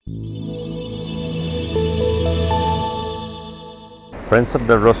friends of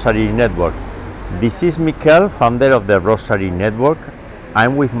the Rosary Network. This is Miquel, founder of the Rosary Network.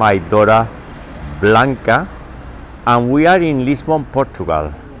 I'm with my daughter Blanca, and we are in Lisbon,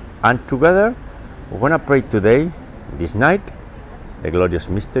 Portugal. And together, we're going to pray today, this night, the glorious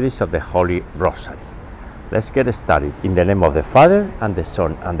mysteries of the Holy Rosary. Let's get started. In the name of the Father, and the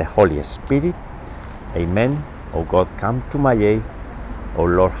Son, and the Holy Spirit. Amen. O God, come to my aid. O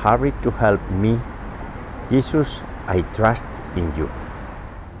Lord, hurry to help me. Jesus, I trust in you.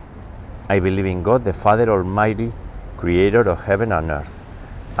 I believe in God, the Father Almighty, creator of heaven and earth,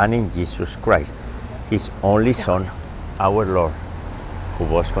 and in Jesus Christ, his only Son, our Lord, who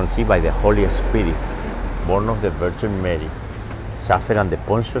was conceived by the Holy Spirit, born of the Virgin Mary, suffered under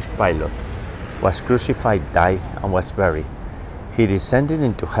Pontius Pilate, was crucified, died, and was buried. He descended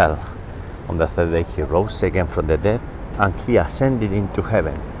into hell. On the third day he rose again from the dead, and he ascended into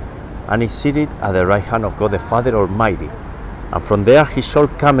heaven, and is seated at the right hand of God the Father Almighty. And from there he shall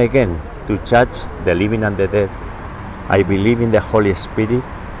come again to judge the living and the dead. I believe in the Holy Spirit,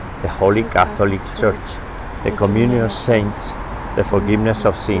 the Holy Catholic Church, the communion of saints, the forgiveness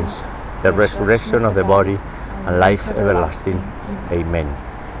of sins, the resurrection of the body, and life everlasting. Amen.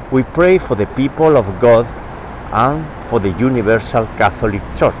 We pray for the people of God and for the Universal Catholic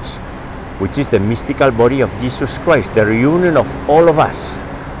Church, which is the mystical body of Jesus Christ, the reunion of all of us.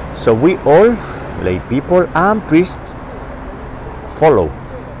 So we all, lay people and priests, follow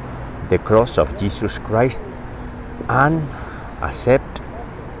the cross of Jesus Christ and accept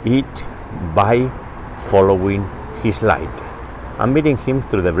it by following his light and meeting him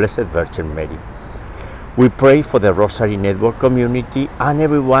through the Blessed Virgin Mary. We pray for the Rosary Network community and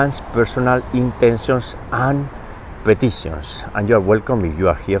everyone's personal intentions and petitions, and you are welcome if you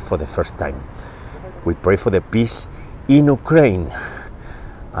are here for the first time. We pray for the peace in Ukraine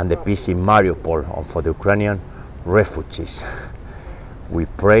and the peace in Mariupol, and for the Ukrainian refugees. We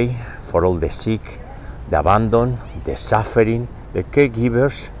pray for all the sick, the abandoned, the suffering, the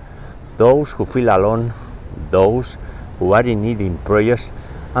caregivers, those who feel alone, those who are in need in prayers,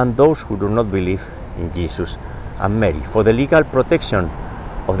 and those who do not believe in Jesus and Mary. For the legal protection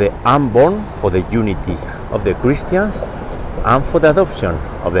of the unborn, for the unity of the Christians, and for the adoption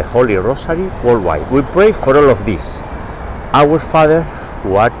of the Holy Rosary worldwide. We pray for all of this. Our Father,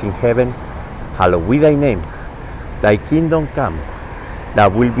 who art in heaven, hallowed be thy name. Thy kingdom come, thy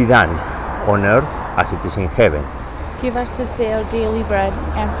will be done, on earth as it is in heaven. Give us this day our daily bread,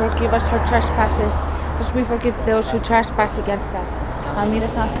 and forgive us our trespasses, as we forgive those who trespass against us. And lead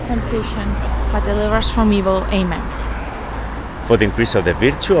us not into temptation, but deliver us from evil. Amen. For the increase of the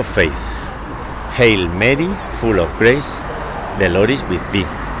virtue of faith. Hail Mary, full of grace, the Lord is with thee.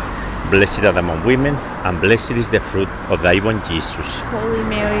 Blessed art thou among women, and blessed is the fruit of thy womb, Jesus. Holy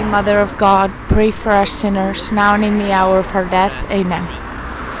Mary, Mother of God, pray for us sinners, now and in the hour of our death. Amen.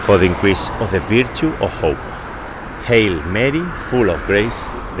 For the increase of the virtue of hope. Hail Mary, full of grace,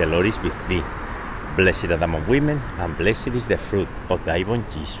 the Lord is with thee. Blessed art thou among women, and blessed is the fruit of thy womb,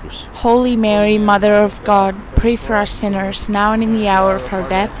 Jesus. Holy Mary, Mother of God, pray for us sinners, now and in the hour of our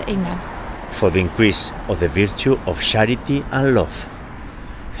death. Amen. For the increase of the virtue of charity and love.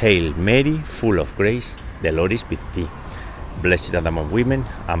 Hail Mary, full of grace, the Lord is with thee. Blessed art thou among women,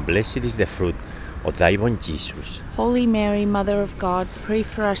 and blessed is the fruit of thy womb, Jesus. Holy Mary, Mother of God, pray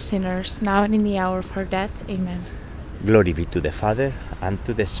for us sinners, now and in the hour of our death. Amen. Glory be to the Father, and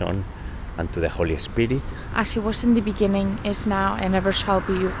to the Son, and to the Holy Spirit. As it was in the beginning, is now, and ever shall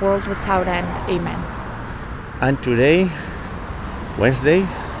be, world without end. Amen. And today, Wednesday,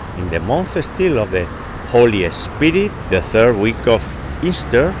 in the month still of the Holy Spirit, the third week of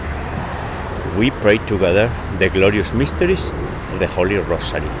Easter, we pray together the glorious mysteries of the Holy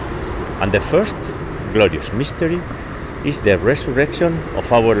Rosary. And the first glorious mystery is the resurrection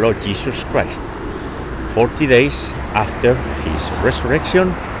of our Lord Jesus Christ. 40 days after his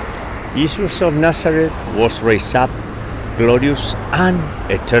resurrection, Jesus of Nazareth was raised up, glorious and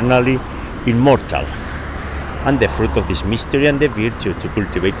eternally immortal. And the fruit of this mystery and the virtue to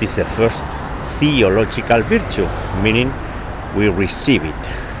cultivate is the first theological virtue, meaning we receive it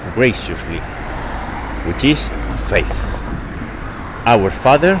graciously, which is faith. Our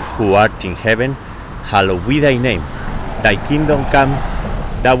Father, who art in heaven, hallowed be thy name. Thy kingdom come,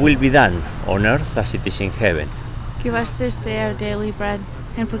 thy will be done, on earth as it is in heaven. Give us this day our daily bread,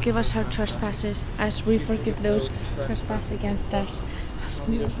 and forgive us our trespasses, as we forgive those who trespass against us.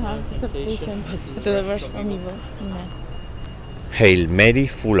 Lead us not into temptation, but deliver us from evil. Amen. Hail Mary,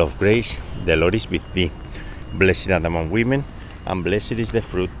 full of grace, the Lord is with thee. Blessed art thou among women, and blessed is the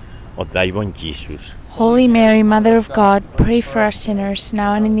fruit of thy womb, Jesus. Holy Mary, Mother of God, pray for us sinners,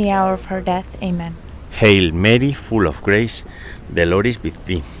 now and in the hour of our death. Amen. Hail Mary, full of grace, the Lord is with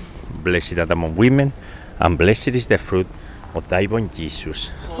thee. Blessed art thou among women, and blessed is the fruit of thy womb,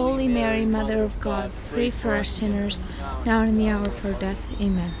 Jesus. Holy Mary, Mother of God, pray for us sinners, now and in the hour of our death.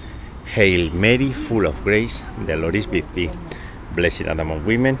 Amen. Hail Mary, full of grace, the Lord is with thee. Blessed art thou among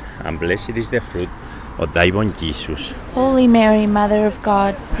women, and blessed is the fruit of thy womb, Jesus. Holy Mary, Mother of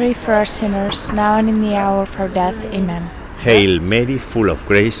God, pray for us sinners, now and in the hour of our death. Amen. Hail Mary, full of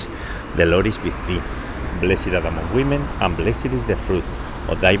grace, the Lord is with thee. Blessed art thou among women, and blessed is the fruit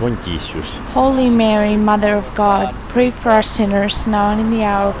of thy womb, Jesus. Holy Mary, Mother of God, pray for us sinners, now and in the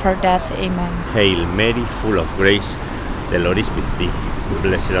hour of our death. Amen. Hail Mary, full of grace, the Lord is with thee.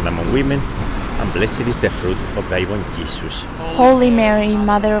 Blessed art thou among women, and blessed is the fruit of thy womb, Jesus. Holy Mary,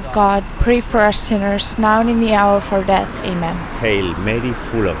 Mother of God, pray for us sinners, now and in the hour of our death. Amen. Hail Mary,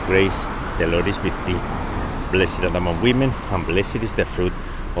 full of grace, the Lord is with thee. Blessed art thou among women, and blessed is the fruit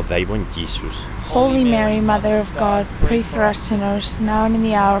of thy womb, Jesus. Holy Mary, Mother of God, pray for us sinners, now and in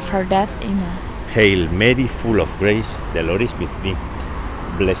the hour of our death. Amen. Hail Mary, full of grace, the Lord is with thee.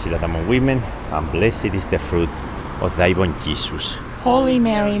 Blessed art thou among women, and blessed is the fruit of thy womb, Jesus. Holy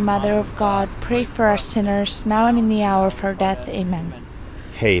Mary, Mother of God, pray for us sinners, now and in the hour of our death. Amen.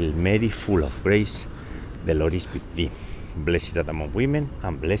 Hail Mary, full of grace, the Lord is with thee. Blessed art thou among women,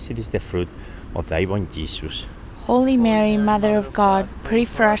 and blessed is the fruit of thy womb, Jesus. Holy Mary, Mother of God, pray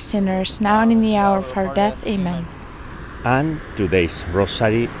for us sinners, now and in the hour of our death. Amen. And today's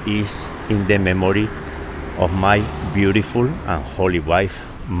Rosary is in the memory of my beautiful and holy wife,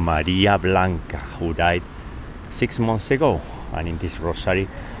 Maria Blanca, who died 6 months ago. And in this Rosary,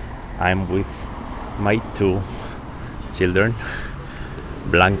 I'm with my 2 children,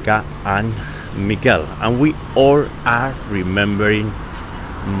 Blanca and Miguel. And we all are remembering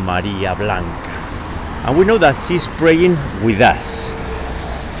Maria Blanca. And we know that she's praying with us.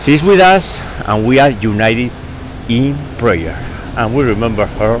 She's with us, and we are united in prayer. And we remember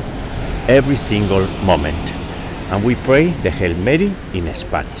her every single moment. And we pray the Hail Mary in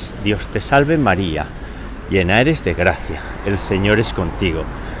Spanish. Dios te salve María, llena eres de gracia, el Señor es contigo.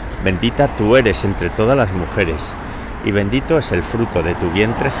 Bendita tú eres entre todas las mujeres, y bendito es el fruto de tu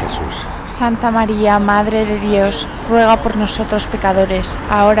vientre, Jesús. Santa María, Madre de Dios, ruega por nosotros pecadores,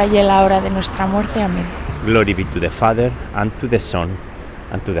 ahora y en la hora de nuestra muerte. Amén. Glory be to the Father, and to the Son,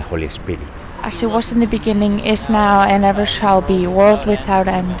 and to the Holy Spirit. As it was in the beginning, is now, and ever shall be, world without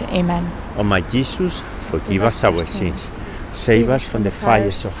end. Amen. O my Jesus, forgive us our sins, save us from the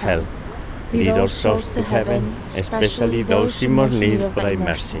fires of hell, lead all souls to heaven, especially those in most need of thy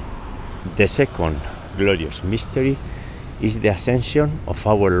mercy. The second glorious mystery is the ascension of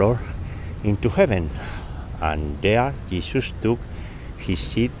our Lord into heaven, and there Jesus took his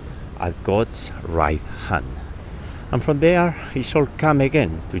seat at God's right hand. And from there he shall come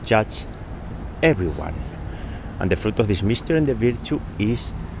again to judge everyone. And the fruit of this mystery and the virtue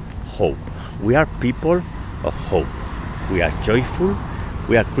is hope. We are people of hope. We are joyful,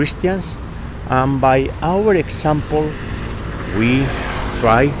 we are Christians, and by our example we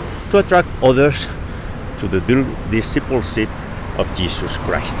try to attract others to the discipleship of Jesus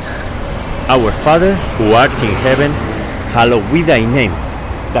Christ. Our Father, who art in heaven, hallowed be thy name.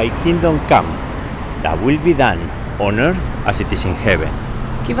 Thy kingdom come, thy will be done on earth as it is in heaven.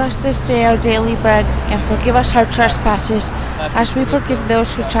 Give us this day our daily bread, and forgive us our trespasses, as we forgive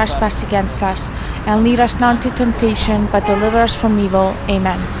those who trespass against us. And lead us not into temptation, but deliver us from evil.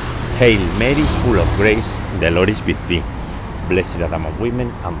 Amen. Hail Mary, full of grace, the Lord is with thee. Blessed art thou among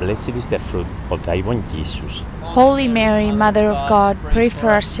women, and blessed is the fruit of thy womb, Jesus. Holy Mary, Mother of God, pray for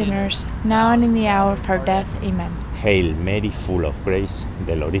us sinners, now and in the hour of our death. Amen. Hail Mary, full of grace,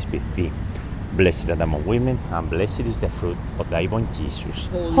 the Lord is with thee. Blessed art thou among women, and blessed is the fruit of thy womb, Jesus.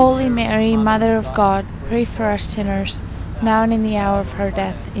 Holy Mary, Mother of God, pray for us sinners, now and in the hour of our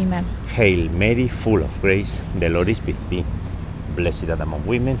death. Amen. Hail Mary, full of grace, the Lord is with thee. Blessed art thou among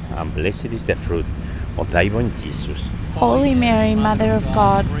women, and blessed is the fruit of thy womb, Jesus. Holy Mary, Mother of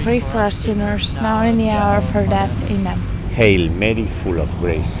God, pray for us sinners, now and in the hour of our death. Amen. Hail Mary, full of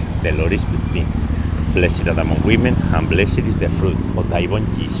grace, the Lord is with thee. Blessed art thou among women, and blessed is the fruit of thy womb,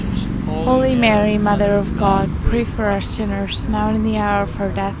 Jesus. Holy Mary, Mother of God, pray for us sinners, now and in the hour of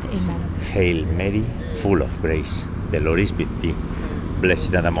our death. Amen. Hail Mary, full of grace, the Lord is with thee.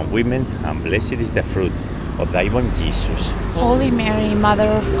 Blessed art thou among women, and blessed is the fruit of thy womb, Jesus. Holy Mary, Mother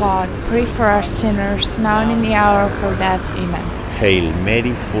of God, pray for us sinners, now and in the hour of our death. Amen. Hail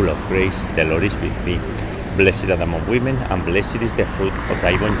Mary, full of grace, the Lord is with thee. Blessed art thou among women, and blessed is the fruit of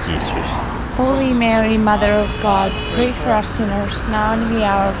thy womb, Jesus. Holy Mary, Mother of God, pray for us sinners, now and in the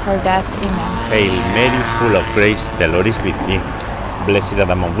hour of our death. Amen. Hail Mary, full of grace, the Lord is with thee. Blessed are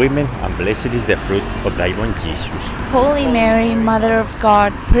the among women, and blessed is the fruit of thy womb, Jesus. Holy Mary, Mother of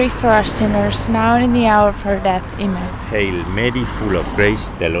God, pray for us sinners, now and in the hour of our death. Amen. Hail Mary, full of grace,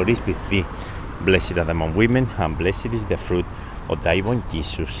 the Lord is with thee. Blessed are the among women, and blessed is the fruit of thy womb,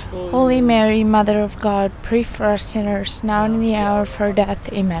 Jesus. Holy Mary, Mother of God, pray for us sinners, now and in the hour of our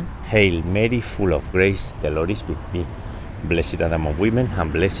death. Amen. Hail Mary, full of grace, the Lord is with thee. Blessed are the among women,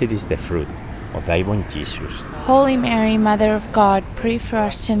 and blessed is the fruit of thy womb, Jesus. Holy Mary, Mother of God, pray for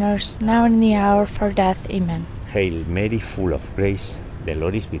us sinners, now and in the hour of our death. Amen. Hail Mary, full of grace, the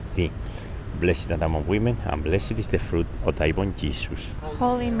Lord is with thee. Blessed are thou among women, and blessed is the fruit of thy womb, Jesus.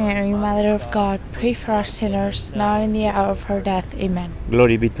 Holy Mary, Mother of God, pray for us sinners, now and in the hour of our death. Amen.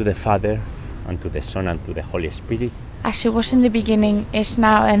 Glory be to the Father, and to the Son, and to the Holy Spirit. As it was in the beginning, is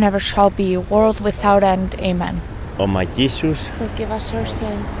now, and ever shall be, world without end. Amen. O my Jesus, forgive us our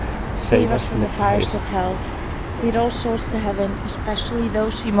sins, save us from the fires of hell, lead all souls to heaven, especially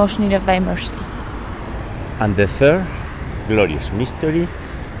those in most need of thy mercy. And the third glorious mystery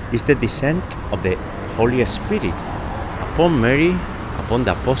is the descent of the Holy Spirit upon Mary, upon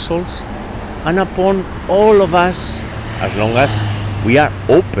the apostles, and upon all of us, as long as we are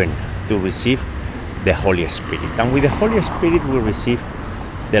open to receive the Holy Spirit. And with the Holy Spirit we receive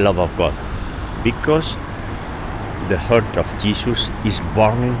the love of God, because the heart of Jesus is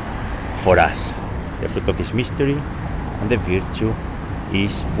burning for us. The fruit of this mystery and the virtue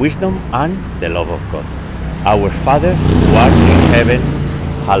is wisdom and the love of God. Our Father, who art in heaven,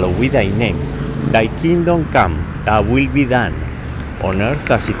 hallowed be thy name. Thy kingdom come, thy will be done, on earth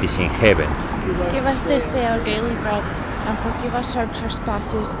as it is in heaven. Give us this day our daily bread, and forgive us our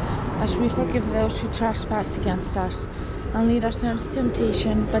trespasses, as we forgive those who trespass against us. And lead us not into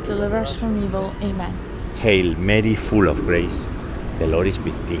temptation, but deliver us from evil. Amen. Hail Mary, full of grace, the Lord is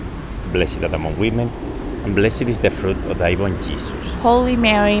with thee. Blessed art thou among women, and blessed is the fruit of thy womb, Jesus. Holy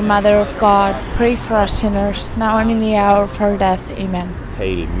Mary, Mother of God, pray for us sinners, now and in the hour of our death. Amen.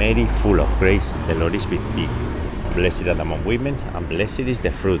 Hail Mary, full of grace, the Lord is with thee. Blessed art thou among women, and blessed is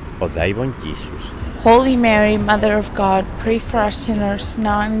the fruit of thy womb, Jesus. Holy Mary, Mother of God, pray for us sinners,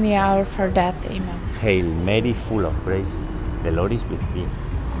 now and in the hour of our death. Amen. Hail Mary, full of grace, the Lord is with thee.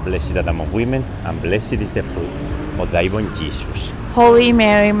 Blessed art thou among women, and blessed is the fruit of thy womb, Jesus. Holy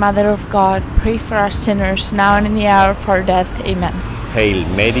Mary, Mother of God, pray for us sinners, now and in the hour of our death. Amen. Hail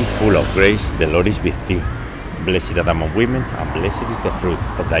Mary, full of grace, the Lord is with thee. Blessed art thou among women, and blessed is the fruit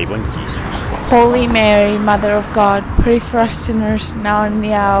of thy womb, Jesus. Holy Mary, Mother of God, pray for us sinners, now and in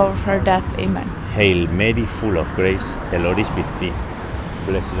the hour of our death. Amen. Hail Mary, full of grace, the Lord is with thee.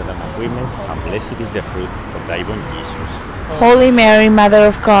 Blessed art thou among women, and blessed is the fruit of thy womb, Jesus. Holy Mary, Mother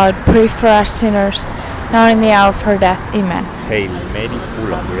of God, pray for us sinners, now and in the hour of our death. Amen. Hail Mary,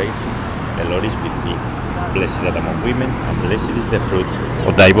 full of grace, the Lord is with thee. Blessed art thou among women, and blessed is the fruit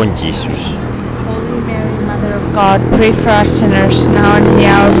of thy womb, Jesus. Holy Mary, Mother of God, pray for us sinners, now and in the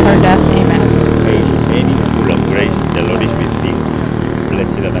hour of our death. Amen. Hail Mary, full of grace, the Lord is with thee.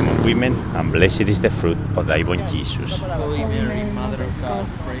 Blessed art thou among women, and blessed is the fruit of thy womb, Jesus. Holy Mary, Mother of God,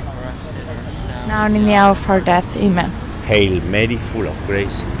 pray for us sinners, Now and in the hour of our death. Amen. Hail Mary, full of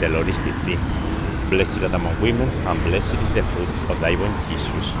grace, the Lord is with thee. Blessed art thou among women, and blessed is the fruit of thy womb,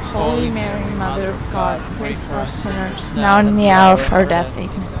 Jesus. Holy Mary, Mother of God, pray for us sinners, now and in the hour of our death. Amen.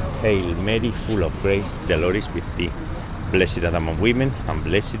 Hail Mary, full of grace, the Lord is with thee. Blessed art thou among women, and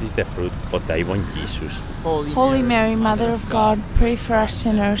blessed is the fruit of thy womb, Jesus. Holy Mary, Mother of God, pray for us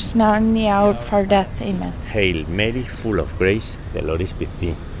sinners, now and in the hour of our death. Amen. Hail Mary, full of grace, the Lord is with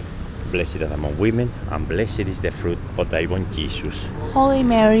thee. Blessed art thou among women, and blessed is the fruit of thy womb, Jesus. Holy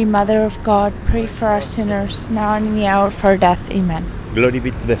Mary, Mother of God, pray for us sinners, now and in the hour of our death. Amen. Glory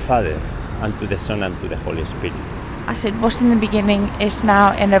be to the Father, and to the Son, and to the Holy Spirit. As it was in the beginning, is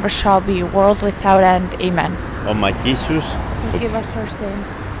now, and ever shall be, world without end. Amen. O my Jesus, Forgive us our sins,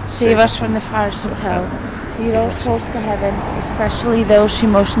 save us from the fires of hell, lead all souls to heaven, especially those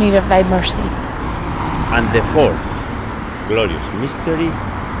in most need of thy mercy. And the fourth glorious mystery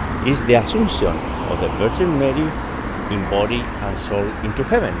is the Assumption of the Virgin Mary in body and soul into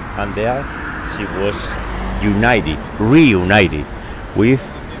heaven. And there she was reunited with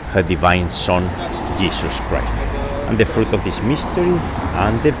her divine Son, Jesus Christ. And the fruit of this mystery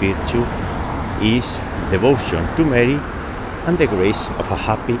and the virtue is devotion to Mary and the grace of a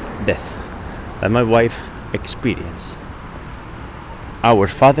happy death that my wife experienced. Our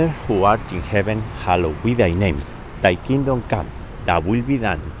Father, who art in heaven, hallowed be thy name. Thy kingdom come, thy will be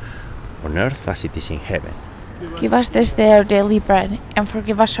done, on earth as it is in heaven. Give us this day our daily bread, and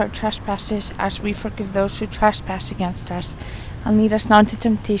forgive us our trespasses, as we forgive those who trespass against us. And lead us not into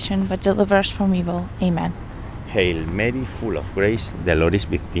temptation, but deliver us from evil. Amen. Hail Mary, full of grace, the Lord is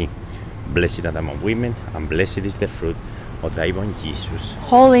with thee. Blessed art thou among women, and blessed is the fruit of thy womb, Jesus.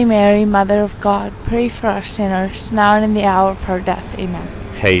 Holy Mary, Mother of God, pray for us sinners, now and in the hour of our death. Amen.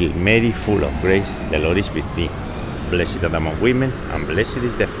 Hail Mary, full of grace, the Lord is with thee. Blessed art thou among women, and blessed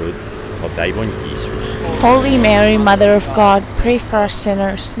is the fruit of thy womb, Jesus. Holy Mary, Mother of God, pray for us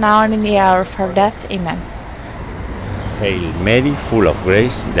sinners, now and in the hour of our death. Amen. Hail Mary, full of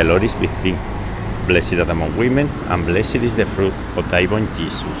grace, the Lord is with thee. Blessed art thou among women, and blessed is the fruit of thy womb,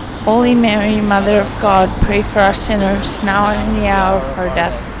 Jesus. Holy Mary, Mother of God, pray for us sinners, now and in the hour of our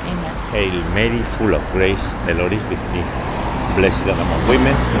death. Amen. Hail Mary, full of grace, the Lord is with thee. Blessed art thou among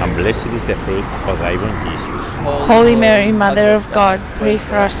women, and blessed is the fruit of thy womb, Jesus. Holy Mary, Mother of God, pray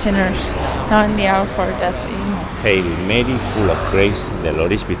for us sinners, now and in the hour of our death. Amen. Hail Mary, full of grace, the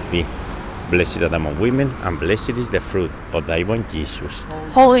Lord is with thee. Blessed art thou among women, and blessed is the fruit of thy womb, Jesus.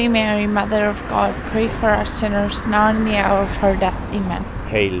 Holy Mary, Mother of God, pray for us sinners, now and in the hour of our death. Amen.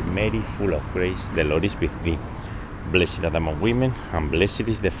 Hail Mary, full of grace, the Lord is with thee. Blessed art thou among women, and blessed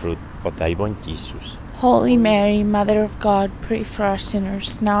is the fruit of thy womb, Jesus. Holy Mary, Mother of God, pray for us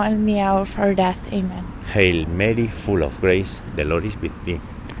sinners, now and in the hour of our death. Amen. Hail Mary, full of grace, the Lord is with thee.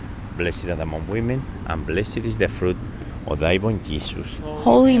 Blessed art thou among women, and blessed is the fruit of thy womb, Jesus.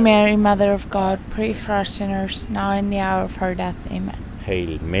 Holy Mary, Mother of God, pray for us sinners, now and in the hour of our death. Amen.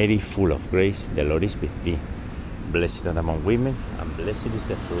 Hail Mary, full of grace, the Lord is with thee. Blessed art thou among women, and blessed is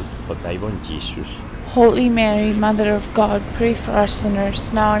the fruit of thy womb, Jesus. Holy Mary, Mother of God, pray for us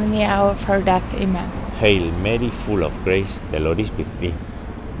sinners, now and in the hour of our death. Amen. Hail Mary, full of grace, the Lord is with thee.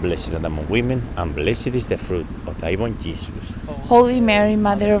 Blessed art thou among women, and blessed is the fruit of thy womb, Jesus. Holy Mary,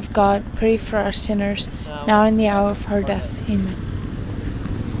 Mother of God, pray for us sinners, now and in the hour of our death. Amen.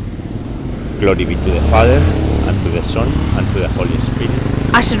 Glory be to the Father, and to the Son, and to the Holy Spirit.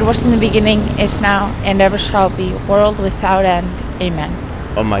 As it was in the beginning, is now, and ever shall be, world without end. Amen.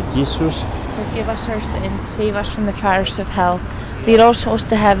 O my Jesus, Forgive us our sins, save us from the fires of hell. Lead all souls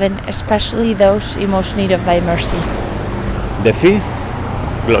to heaven, especially those in most need of thy mercy. the fifth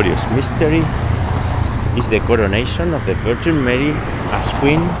glorious mystery is the coronation of the Virgin Mary as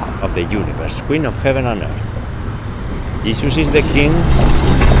Queen of the universe, Queen of heaven and earth. Jesus is the King,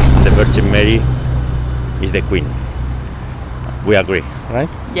 and the Virgin Mary is the Queen. We agree, right?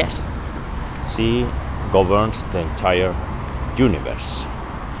 Yes. She governs the entire universe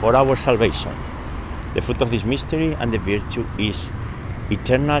for our salvation. The fruit of this mystery and the virtue is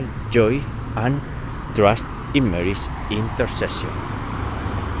eternal joy and trust in Mary's intercession.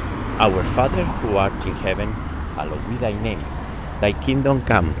 Our Father, who art in heaven, hallowed be thy name. Thy kingdom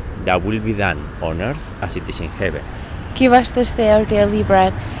come, thy will be done on earth as it is in heaven. Give us this day our daily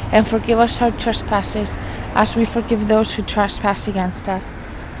bread, and forgive us our trespasses, as we forgive those who trespass against us.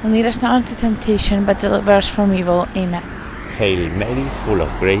 And lead us not into temptation, but deliver us from evil. Amen. Hail Mary, full of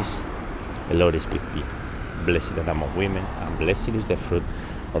grace, the Lord is with thee. Blessed art thou among women, and blessed is the fruit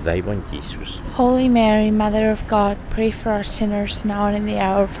of thy womb, Jesus. Holy Mary, Mother of God, pray for us sinners, now and in the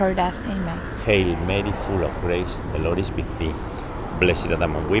hour of our death. Amen. Hail Mary, full of grace, the Lord is with thee. Blessed art thou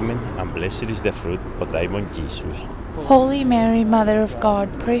among women, and blessed is the fruit of thy womb, Jesus. Holy Mary, Mother of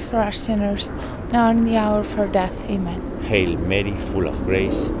God, pray for us sinners, now and in the hour of our death. Amen. Hail Mary, full of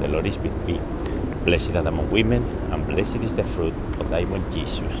grace, the Lord is with thee. Blessed art thou among women, and blessed is the fruit of thy womb,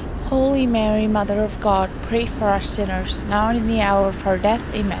 Jesus. Holy Mary, Mother of God, pray for us sinners, now and in the hour of our death.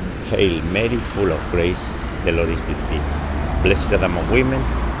 Amen. Hail Mary, full of grace, the Lord is with thee. Blessed art thou among women,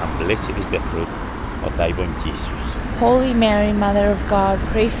 and blessed is the fruit of thy womb, Jesus. Holy Mary, Mother of God,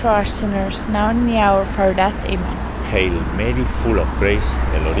 pray for us sinners, now and in the hour of our death. Amen. Hail Mary, full of grace,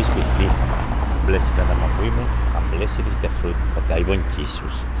 the Lord is with thee. Blessed art thou among women, and blessed is the fruit of thy womb,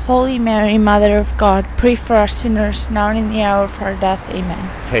 Jesus. Holy Mary, Mother of God, pray for us sinners, now and in the hour of our death. Amen.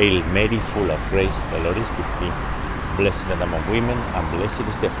 Hail Mary, full of grace, the Lord is with thee. Blessed art thou among women, and blessed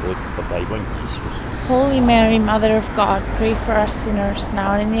is the fruit of thy womb, Jesus. Holy Mary, Mother of God, pray for us sinners,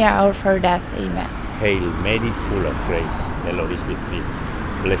 now and in the hour of our death. Amen. Hail Mary, full of grace, the Lord is with thee.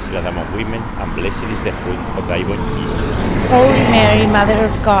 Blessed art thou among women, and blessed is the fruit of thy womb, Jesus. Holy Mary, Mother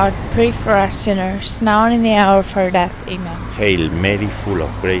of God, pray for us sinners, now and in the hour of our death. Amen. Hail Mary, full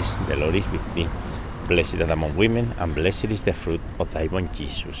of grace, the Lord is with thee. Blessed art thou among women, and blessed is the fruit of thy womb,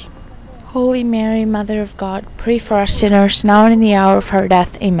 Jesus. Holy Mary, Mother of God, pray for us sinners, now and in the hour of our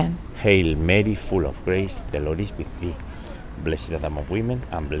death. Amen. Hail Mary, full of grace, the Lord is with thee. Blessed art thou among women,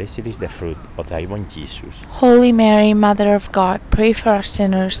 and blessed is the fruit of thy womb, Jesus. Holy Mary, Mother of God, pray for us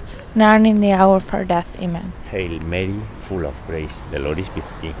sinners, now and in the hour of our death. Amen. Hail Mary, full of grace, the Lord is with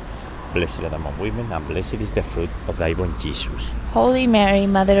thee. Blessed are among women, and blessed is the fruit of thy womb, Jesus. Holy Mary,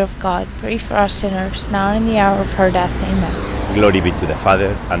 Mother of God, pray for us sinners, now and in the hour of our death. Amen. Glory be to the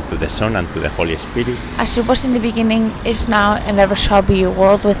Father, and to the Son, and to the Holy Spirit. As it was in the beginning, is now, and ever shall be, a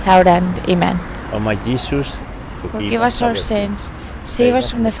world without end. Amen. O my Jesus, Forgive us our sins, save us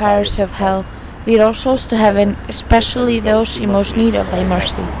from the fires of hell, lead all souls to heaven, especially those in most need of thy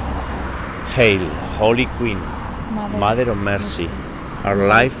mercy. Hail, Holy Queen, Mother of Mercy, our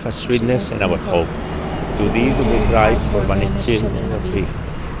life, our sweetness, and our hope. To thee do we cry, poor banished children of Eve.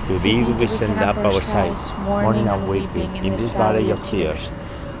 To thee do we send up our sighs, mourning and weeping in this valley of tears.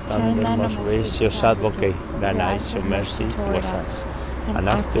 Turn then, most gracious Advocate, thine eyes of mercy towards us, and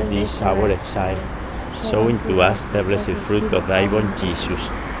after this our exile, show unto us the blessed fruit of thy womb, Jesus.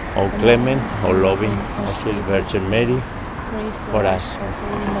 O clement, O loving, O sweet Virgin Mary, for us,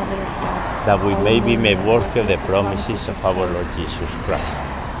 that we may be made worthy of the promises of our Lord Jesus Christ.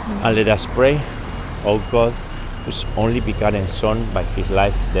 And let us pray, O God, whose only begotten Son, by his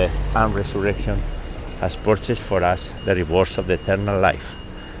life, death, and resurrection, has purchased for us the rewards of the eternal life.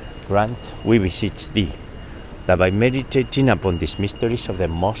 Grant, we beseech thee, that by meditating upon these mysteries of the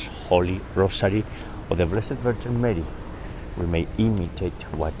most holy Rosary of the Blessed Virgin Mary, we may imitate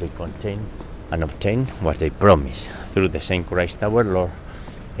what they contain and obtain what they promise. Through the same Christ our Lord.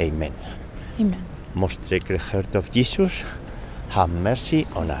 Amen. Amen. Most Sacred Heart of Jesus, have mercy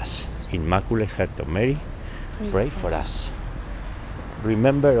on us. Immaculate Heart of Mary, pray for us.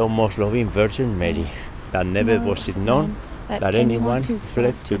 Remember, O most loving Virgin Mary, that never was it known that anyone who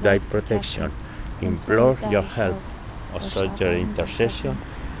fled to thy protection, implored your help, or sought your intercession,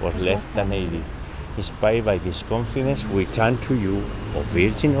 was left unaided. Inspired by this confidence, we turn to you, O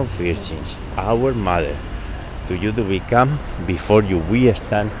Virgin of Virgins, our Mother. To you do we come, before you we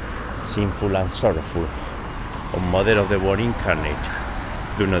stand, sinful and sorrowful. O Mother of the Word incarnate,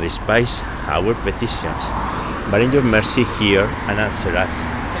 do not despise our petitions, but in your mercy hear and answer us.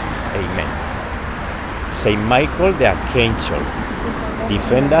 Amen. Saint Michael the Archangel,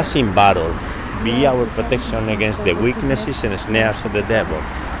 defend us in battle, be our protection against the weaknesses and snares of the devil.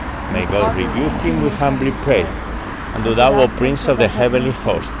 May God rebuke him, we humbly pray. And do thou, O Prince of the heavenly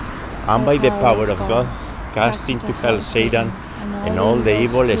host, and by the power of God, cast into hell Satan and all the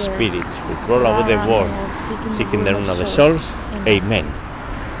evil spirits who prowl about the world, seeking the ruin of the souls. Amen.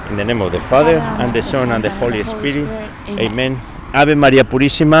 In the name of the Father, and the Son, and the Holy Spirit. Amen. Ave Maria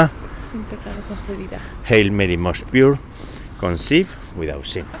Purísima. Sin pecado concebida. Hail Mary, most pure, conceived without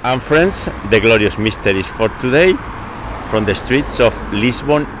sin. And friends, the glorious mysteries for today, from the streets of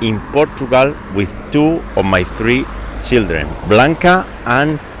Lisbon in Portugal, with two of my three children, Blanca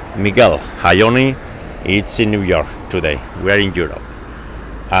and Miguel. Ione, it's in New York today. We are in Europe.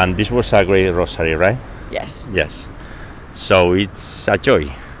 And this was a great rosary, right? Yes. Yes. So it's a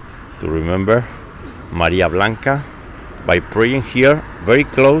joy to remember Maria Blanca by praying here very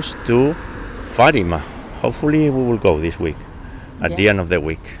close to Fatima. Hopefully we will go this week, at the end of the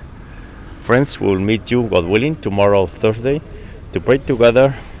week. Friends, we will meet you, God willing, tomorrow, Thursday, to pray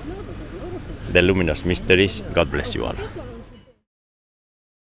together the luminous mysteries. God bless you all.